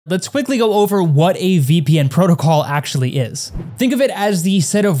Let's quickly go over what a VPN protocol actually is. Think of it as the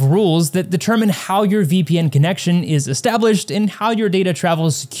set of rules that determine how your VPN connection is established and how your data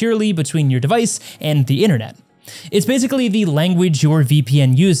travels securely between your device and the internet. It's basically the language your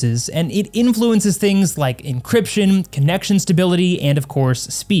VPN uses, and it influences things like encryption, connection stability, and of course,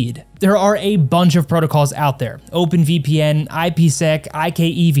 speed. There are a bunch of protocols out there: OpenVPN, IPsec,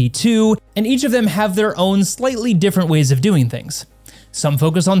 IKEv2, and each of them have their own slightly different ways of doing things. Some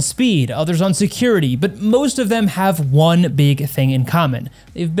focus on speed, others on security, but most of them have one big thing in common: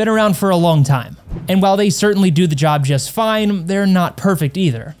 they've been around for a long time. And while they certainly do the job just fine, they're not perfect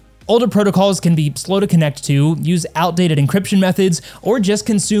either. Older protocols can be slow to connect to, use outdated encryption methods, or just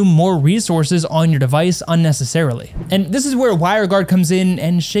consume more resources on your device unnecessarily. And this is where WireGuard comes in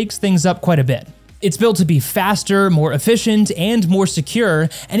and shakes things up quite a bit. It's built to be faster, more efficient, and more secure,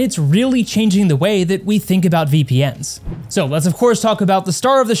 and it's really changing the way that we think about VPNs. So let's of course talk about the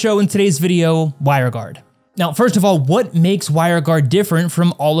star of the show in today's video, WireGuard. Now, first of all, what makes WireGuard different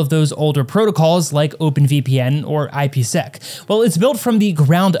from all of those older protocols like OpenVPN or IPsec? Well, it's built from the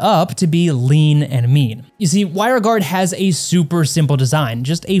ground up to be lean and mean. You see, WireGuard has a super simple design,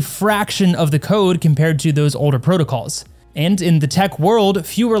 just a fraction of the code compared to those older protocols. And in the tech world,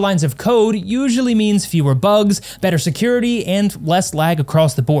 fewer lines of code usually means fewer bugs, better security, and less lag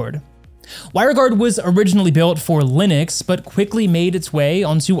across the board. WireGuard was originally built for Linux, but quickly made its way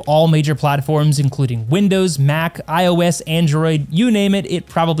onto all major platforms including Windows, Mac, iOS, Android, you name it, it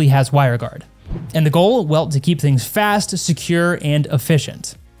probably has WireGuard. And the goal? Well, to keep things fast, secure, and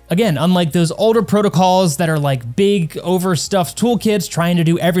efficient. Again, unlike those older protocols that are like big, overstuffed toolkits trying to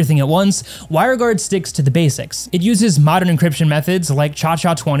do everything at once, WireGuard sticks to the basics. It uses modern encryption methods like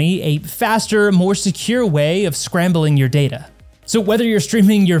SHA-20, a faster, more secure way of scrambling your data. So whether you're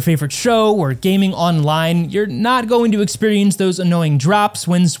streaming your favorite show or gaming online, you're not going to experience those annoying drops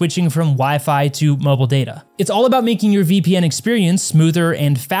when switching from Wi-Fi to mobile data. It's all about making your VPN experience smoother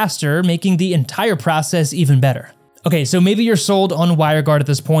and faster, making the entire process even better. Okay, so maybe you're sold on WireGuard at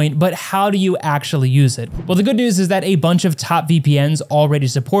this point, but how do you actually use it? Well, the good news is that a bunch of top VPNs already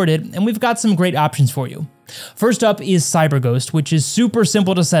support it, and we've got some great options for you. First up is CyberGhost, which is super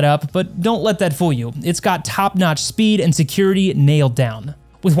simple to set up, but don't let that fool you. It's got top-notch speed and security nailed down.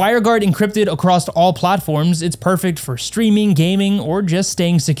 With WireGuard encrypted across all platforms, it's perfect for streaming, gaming, or just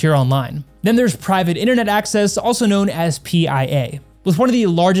staying secure online. Then there's private internet access, also known as PIA. With one of the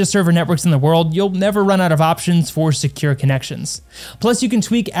largest server networks in the world, you'll never run out of options for secure connections. Plus, you can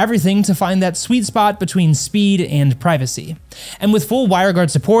tweak everything to find that sweet spot between speed and privacy. And with full WireGuard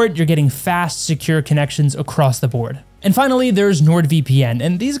support, you're getting fast, secure connections across the board. And finally, there's NordVPN,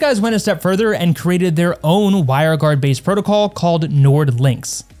 and these guys went a step further and created their own WireGuard-based protocol called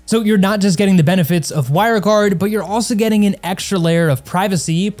NordLynx. So you're not just getting the benefits of WireGuard, but you're also getting an extra layer of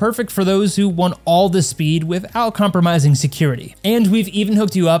privacy, perfect for those who want all the speed without compromising security. And we've even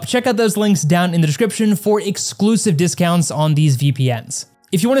hooked you up. Check out those links down in the description for exclusive discounts on these VPNs.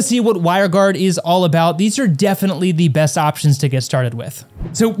 If you want to see what WireGuard is all about, these are definitely the best options to get started with.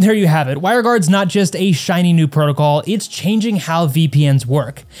 So there you have it. WireGuard's not just a shiny new protocol, it's changing how VPNs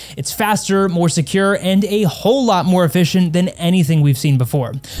work. It's faster, more secure, and a whole lot more efficient than anything we've seen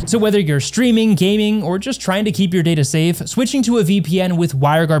before. So whether you're streaming, gaming, or just trying to keep your data safe, switching to a VPN with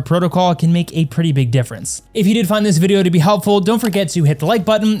WireGuard protocol can make a pretty big difference. If you did find this video to be helpful, don't forget to hit the like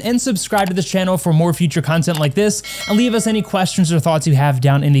button and subscribe to this channel for more future content like this, and leave us any questions or thoughts you have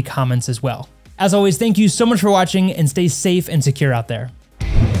down in the comments as well. As always, thank you so much for watching, and stay safe and secure out there.